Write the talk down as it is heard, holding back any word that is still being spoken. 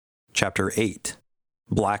Chapter 8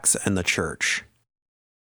 Blacks and the Church.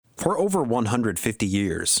 For over 150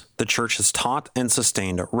 years, the Church has taught and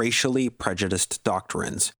sustained racially prejudiced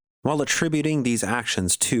doctrines while attributing these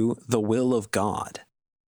actions to the will of God.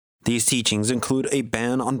 These teachings include a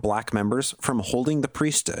ban on black members from holding the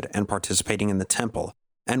priesthood and participating in the temple,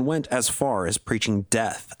 and went as far as preaching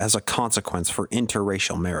death as a consequence for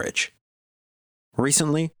interracial marriage.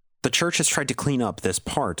 Recently, the Church has tried to clean up this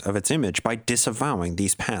part of its image by disavowing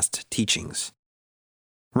these past teachings.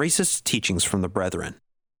 Racist teachings from the Brethren.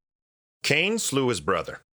 Cain slew his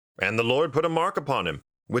brother, and the Lord put a mark upon him,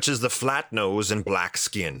 which is the flat nose and black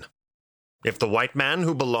skin. If the white man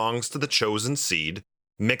who belongs to the chosen seed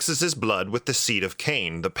mixes his blood with the seed of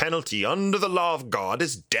Cain, the penalty under the law of God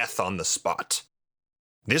is death on the spot.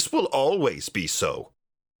 This will always be so.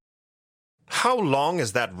 How long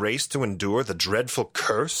is that race to endure the dreadful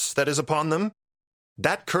curse that is upon them?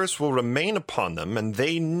 That curse will remain upon them, and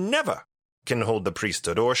they never can hold the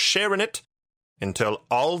priesthood or share in it until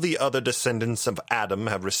all the other descendants of Adam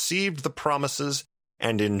have received the promises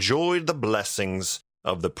and enjoyed the blessings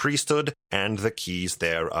of the priesthood and the keys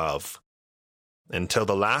thereof. Until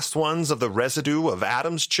the last ones of the residue of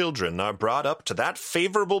Adam's children are brought up to that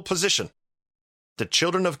favorable position, the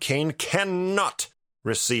children of Cain cannot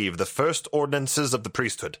receive the first ordinances of the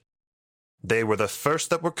priesthood. They were the first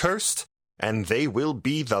that were cursed, and they will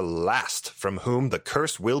be the last from whom the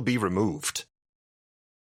curse will be removed.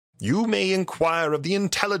 You may inquire of the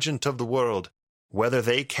intelligent of the world whether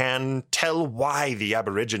they can tell why the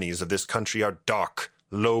aborigines of this country are dark,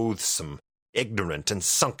 loathsome, ignorant, and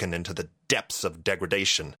sunken into the depths of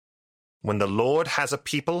degradation. When the Lord has a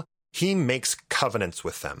people, he makes covenants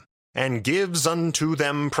with them, and gives unto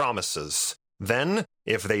them promises. Then,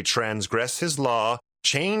 if they transgress his law,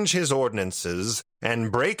 change his ordinances,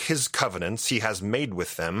 and break his covenants he has made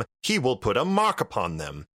with them, he will put a mark upon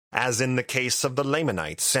them, as in the case of the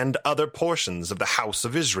Lamanites and other portions of the house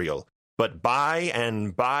of Israel. But by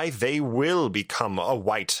and by they will become a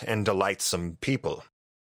white and delightsome people.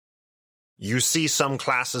 You see some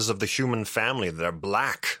classes of the human family that are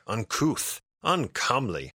black, uncouth,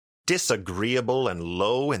 uncomely, disagreeable and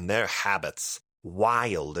low in their habits,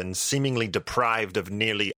 wild and seemingly deprived of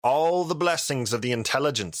nearly all the blessings of the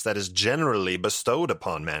intelligence that is generally bestowed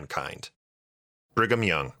upon mankind. Brigham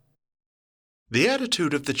Young. The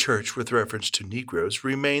attitude of the Church with reference to Negroes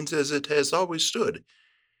remains as it has always stood.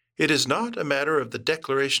 It is not a matter of the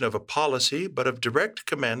declaration of a policy, but of direct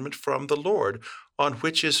commandment from the Lord, on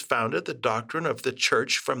which is founded the doctrine of the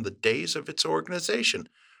Church from the days of its organization,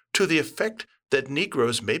 to the effect that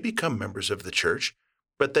Negroes may become members of the Church,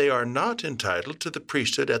 but they are not entitled to the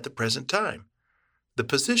priesthood at the present time. The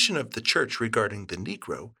position of the Church regarding the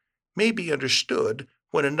Negro may be understood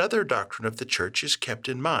when another doctrine of the Church is kept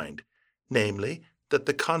in mind, namely, that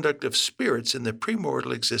the conduct of spirits in the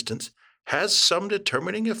premortal existence has some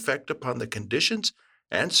determining effect upon the conditions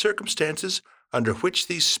and circumstances under which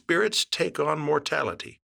these spirits take on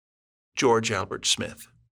mortality. George Albert Smith.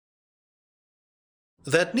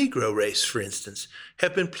 That Negro race, for instance,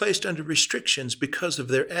 have been placed under restrictions because of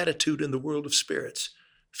their attitude in the world of spirits,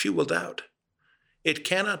 few will doubt. It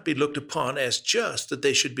cannot be looked upon as just that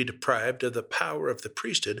they should be deprived of the power of the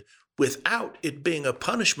priesthood without it being a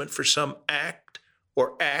punishment for some act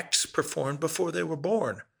or acts performed before they were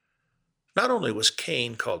born. Not only was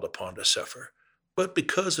Cain called upon to suffer, but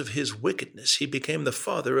because of his wickedness he became the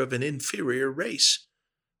father of an inferior race.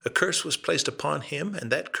 A curse was placed upon him,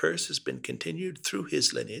 and that curse has been continued through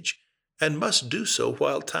his lineage, and must do so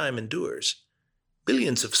while time endures.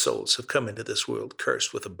 Billions of souls have come into this world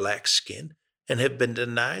cursed with a black skin, and have been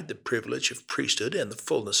denied the privilege of priesthood and the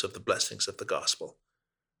fullness of the blessings of the gospel.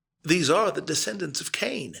 These are the descendants of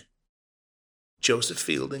Cain. Joseph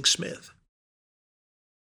Fielding Smith.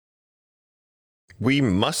 We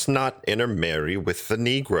must not intermarry with the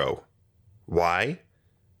Negro. Why?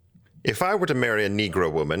 If I were to marry a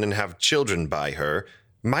Negro woman and have children by her,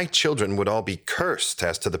 my children would all be cursed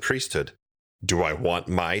as to the priesthood. Do I want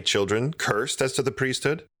my children cursed as to the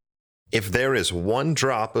priesthood? If there is one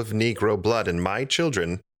drop of Negro blood in my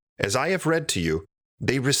children, as I have read to you,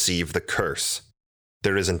 they receive the curse.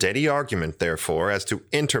 There isn't any argument, therefore, as to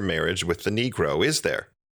intermarriage with the Negro, is there?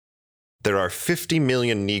 There are 50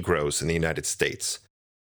 million Negroes in the United States.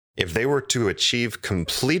 If they were to achieve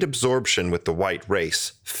complete absorption with the white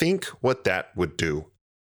race, think what that would do.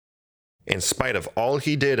 In spite of all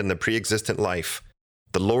he did in the pre-existent life,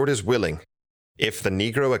 the Lord is willing, if the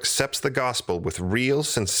Negro accepts the gospel with real,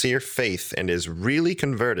 sincere faith and is really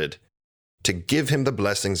converted, to give him the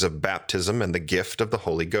blessings of baptism and the gift of the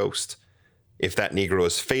Holy Ghost. If that Negro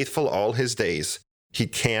is faithful all his days, he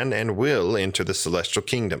can and will enter the celestial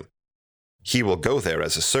kingdom, He will go there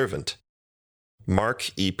as a servant.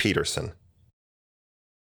 Mark E. Peterson.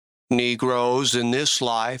 Negroes in this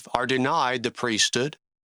life are denied the priesthood.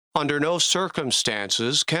 Under no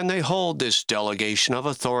circumstances can they hold this delegation of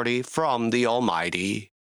authority from the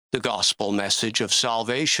Almighty. The gospel message of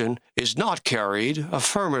salvation is not carried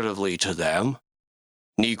affirmatively to them.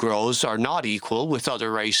 Negroes are not equal with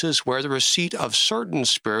other races where the receipt of certain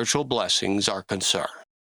spiritual blessings are concerned,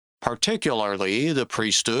 particularly the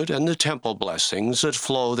priesthood and the temple blessings that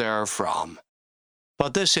flow therefrom.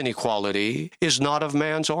 But this inequality is not of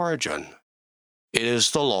man's origin. It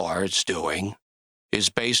is the Lord's doing, is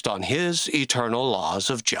based on His eternal laws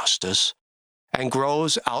of justice, and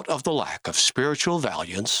grows out of the lack of spiritual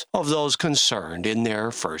valiance of those concerned in their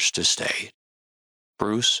first estate.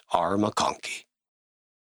 Bruce R. McConkie.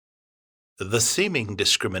 The seeming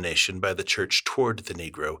discrimination by the church toward the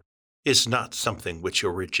Negro is not something which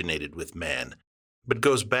originated with man, but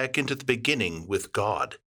goes back into the beginning with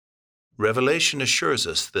God. Revelation assures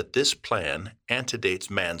us that this plan antedates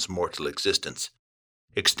man's mortal existence,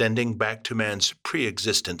 extending back to man's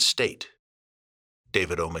pre-existent state.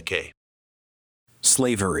 David O. McKay.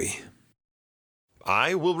 Slavery.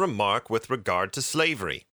 I will remark with regard to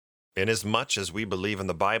slavery. Inasmuch as we believe in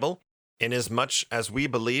the Bible, inasmuch as we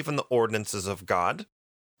believe in the ordinances of God,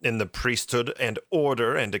 in the priesthood and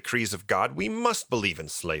order and decrees of God, we must believe in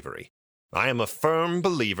slavery. I am a firm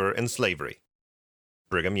believer in slavery.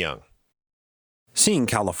 Brigham Young. Seeing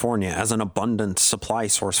California as an abundant supply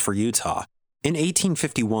source for Utah, in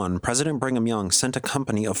 1851, President Brigham Young sent a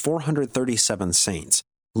company of 437 saints,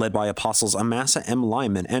 led by apostles Amasa M.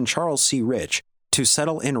 Lyman and Charles C. Rich, to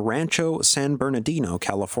settle in Rancho San Bernardino,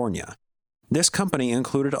 California. This company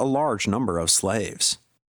included a large number of slaves.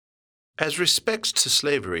 As respects to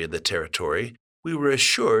slavery in the territory, we were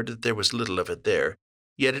assured that there was little of it there,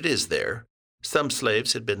 yet it is there. Some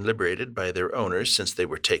slaves had been liberated by their owners since they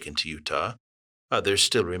were taken to Utah. Others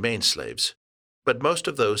still remain slaves. But most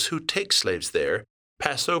of those who take slaves there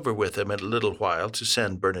pass over with them in a little while to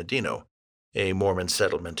San Bernardino, a Mormon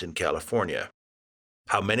settlement in California.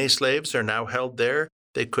 How many slaves are now held there,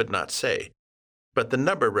 they could not say, but the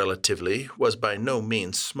number relatively was by no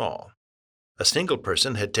means small. A single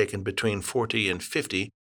person had taken between 40 and 50,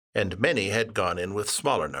 and many had gone in with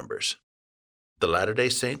smaller numbers. The Latter-day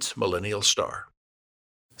Saints Millennial Star.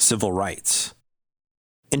 Civil rights.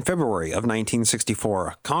 In February of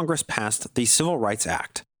 1964, Congress passed the Civil Rights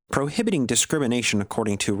Act, prohibiting discrimination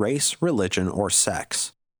according to race, religion, or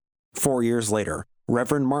sex. 4 years later,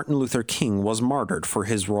 Reverend Martin Luther King was martyred for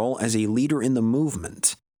his role as a leader in the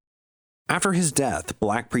movement. After his death,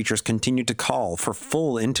 black preachers continued to call for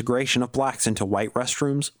full integration of blacks into white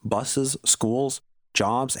restrooms, buses, schools,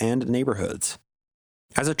 jobs, and neighborhoods.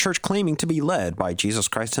 As a church claiming to be led by Jesus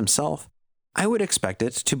Christ himself, I would expect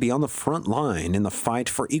it to be on the front line in the fight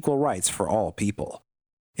for equal rights for all people.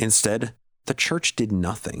 Instead, the church did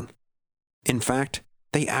nothing. In fact,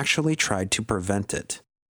 they actually tried to prevent it.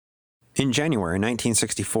 In January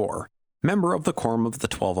 1964, member of the Quorum of the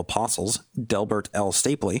 12 Apostles, Delbert L.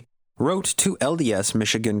 Stapley, wrote to LDS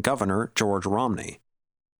Michigan Governor George Romney.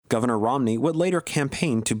 Governor Romney would later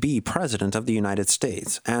campaign to be President of the United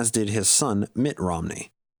States, as did his son Mitt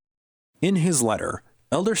Romney. In his letter,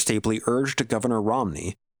 Elder Stapley urged Governor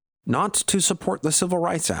Romney not to support the Civil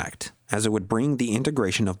Rights Act, as it would bring the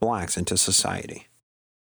integration of blacks into society.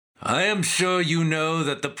 I am sure you know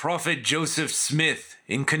that the prophet Joseph Smith,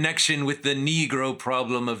 in connection with the Negro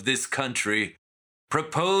problem of this country,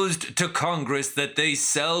 proposed to Congress that they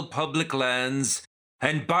sell public lands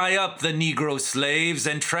and buy up the Negro slaves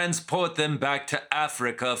and transport them back to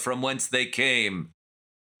Africa from whence they came.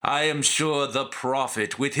 I am sure the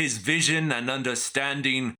prophet, with his vision and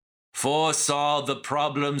understanding, foresaw the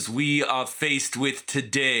problems we are faced with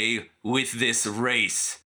today with this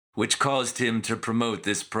race, which caused him to promote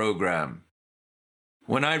this program.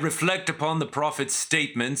 When I reflect upon the prophet's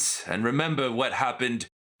statements and remember what happened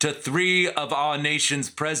to 3 of our nation's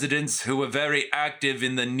presidents who were very active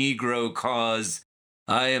in the Negro cause,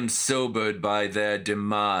 I am sobered by their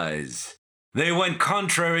demise. They went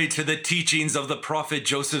contrary to the teachings of the prophet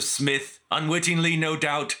Joseph Smith, unwittingly no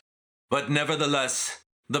doubt, but nevertheless,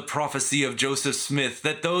 the prophecy of Joseph Smith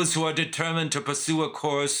that those who are determined to pursue a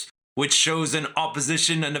course which shows an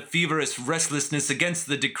opposition and a feverish restlessness against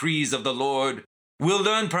the decrees of the Lord will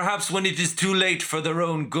learn perhaps when it is too late for their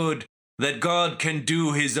own good that God can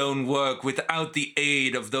do his own work without the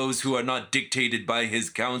aid of those who are not dictated by his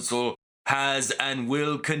counsel, has and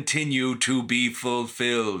will continue to be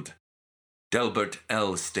fulfilled. Delbert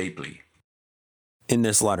L. Stapley. In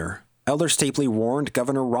this letter, Elder Stapley warned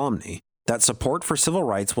Governor Romney that support for civil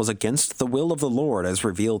rights was against the will of the Lord as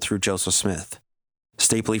revealed through Joseph Smith.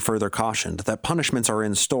 Stapley further cautioned that punishments are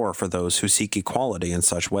in store for those who seek equality in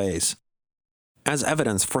such ways. As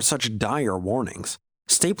evidence for such dire warnings,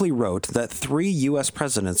 Stapley wrote that 3 U.S.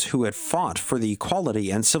 presidents who had fought for the equality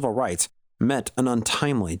and civil rights met an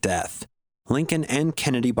untimely death: Lincoln and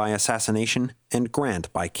Kennedy by assassination, and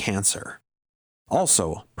Grant by cancer.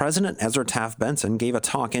 Also, President Ezra Taft Benson gave a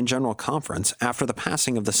talk in General Conference after the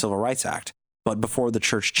passing of the Civil Rights Act, but before the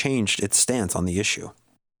church changed its stance on the issue.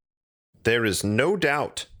 There is no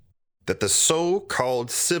doubt that the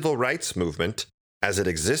so-called civil rights movement, as it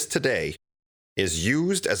exists today, is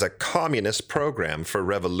used as a communist program for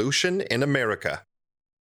revolution in America.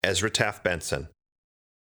 Ezra Taft Benson.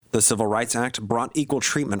 The Civil Rights Act brought equal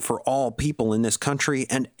treatment for all people in this country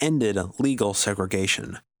and ended legal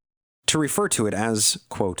segregation. To refer to it as,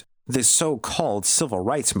 quote, the so-called civil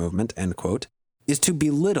rights movement, end quote, is to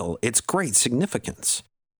belittle its great significance.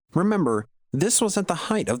 Remember, this was at the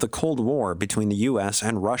height of the Cold War between the U.S.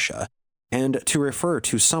 and Russia, and to refer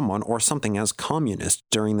to someone or something as communist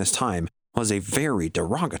during this time was a very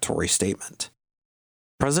derogatory statement.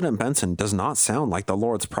 President Benson does not sound like the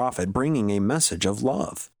Lord's prophet bringing a message of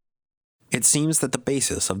love. It seems that the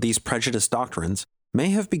basis of these prejudiced doctrines may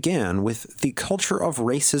have began with the culture of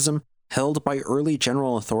racism held by early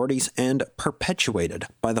general authorities and perpetuated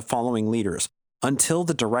by the following leaders until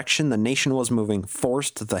the direction the nation was moving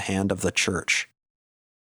forced the hand of the church.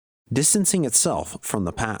 Distancing itself from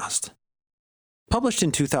the past. Published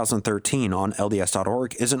in 2013 on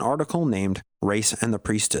LDS.org is an article named Race and the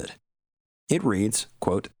Priesthood. It reads,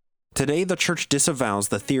 quote, "Today the church disavows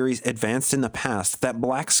the theories advanced in the past that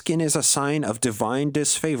black skin is a sign of divine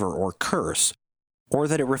disfavor or curse, or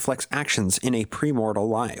that it reflects actions in a premortal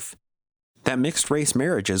life, that mixed-race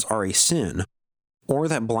marriages are a sin, or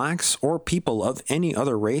that blacks or people of any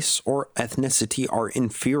other race or ethnicity are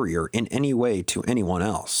inferior in any way to anyone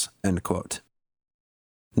else," end quote.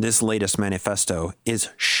 This latest manifesto is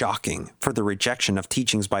shocking for the rejection of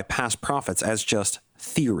teachings by past prophets as just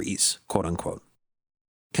theories, quote-unquote.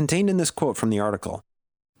 Contained in this quote from the article,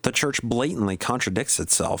 the church blatantly contradicts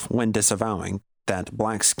itself when disavowing that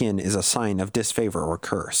black skin is a sign of disfavor or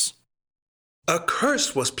curse. A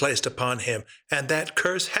curse was placed upon him, and that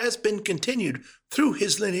curse has been continued through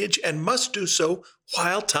his lineage and must do so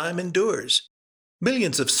while time endures.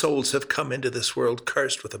 Millions of souls have come into this world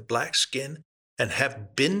cursed with a black skin and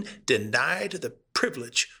have been denied the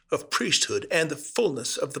privilege of priesthood and the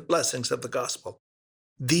fullness of the blessings of the gospel.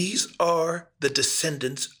 These are the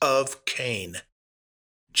descendants of Cain.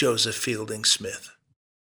 Joseph Fielding Smith.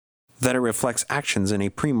 That it reflects actions in a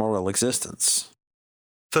premortal existence.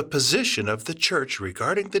 The position of the church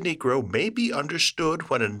regarding the Negro may be understood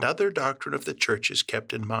when another doctrine of the church is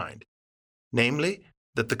kept in mind, namely,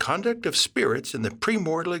 that the conduct of spirits in the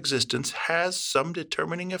premortal existence has some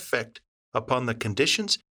determining effect upon the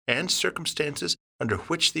conditions and circumstances under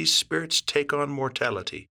which these spirits take on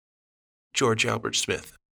mortality. George Albert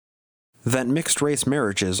Smith. That mixed-race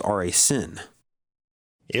marriages are a sin.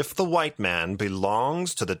 If the white man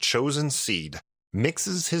belongs to the chosen seed,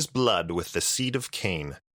 mixes his blood with the seed of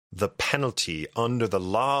Cain, the penalty under the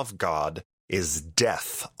law of God is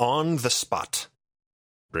death on the spot.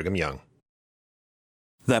 Brigham Young.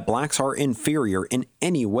 That blacks are inferior in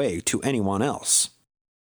any way to anyone else.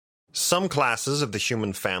 Some classes of the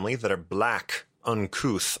human family that are black,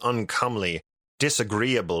 uncouth, uncomely,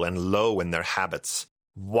 disagreeable and low in their habits,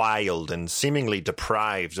 wild and seemingly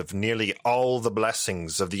deprived of nearly all the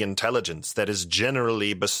blessings of the intelligence that is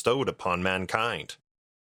generally bestowed upon mankind.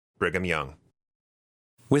 Brigham Young.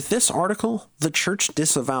 With this article, the church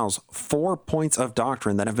disavows 4 points of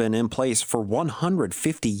doctrine that have been in place for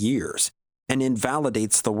 150 years and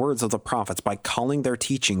invalidates the words of the prophets by calling their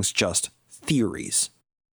teachings just theories.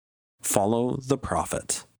 Follow the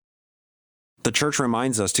prophet. The church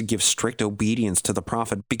reminds us to give strict obedience to the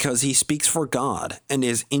prophet because he speaks for God and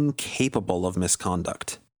is incapable of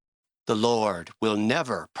misconduct. The Lord will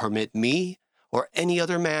never permit me or any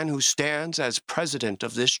other man who stands as president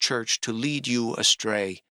of this church to lead you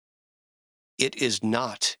astray. It is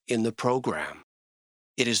not in the program.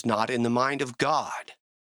 It is not in the mind of God.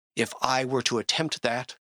 If I were to attempt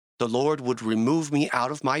that, the Lord would remove me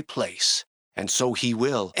out of my place. And so he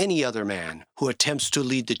will any other man who attempts to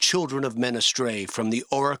lead the children of men astray from the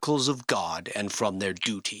oracles of God and from their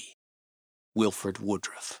duty. Wilford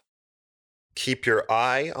Woodruff. Keep your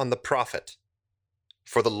eye on the prophet,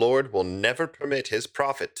 for the Lord will never permit his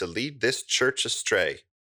prophet to lead this church astray.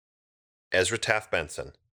 Ezra Taft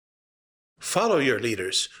Benson. Follow your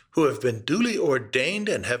leaders who have been duly ordained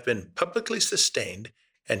and have been publicly sustained,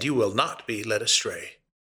 and you will not be led astray.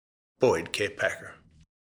 Boyd K. Packer.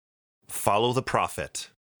 Follow the prophet.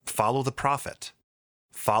 Follow the prophet.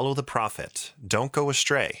 Follow the prophet. Don't go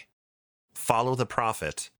astray. Follow the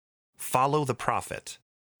prophet. Follow the prophet.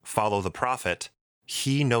 Follow the prophet.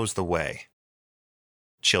 He knows the way.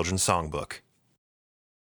 Children's Songbook.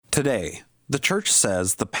 Today, the church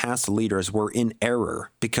says the past leaders were in error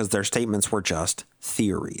because their statements were just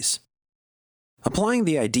theories. Applying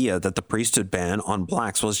the idea that the priesthood ban on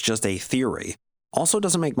blacks was just a theory also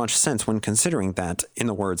doesn't make much sense when considering that, in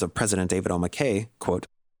the words of President David O. McKay, quote,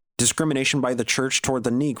 discrimination by the church toward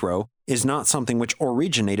the Negro is not something which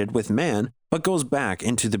originated with man, but goes back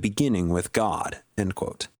into the beginning with God, end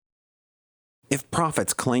quote. If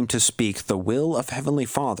prophets claim to speak the will of Heavenly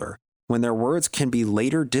Father when their words can be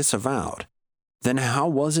later disavowed, then how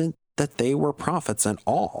was it that they were prophets at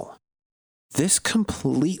all? This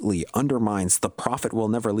completely undermines the prophet will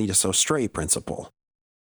never lead us astray principle.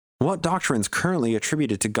 What doctrines currently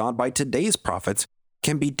attributed to God by today's prophets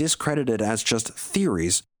can be discredited as just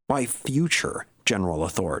theories by future general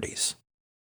authorities.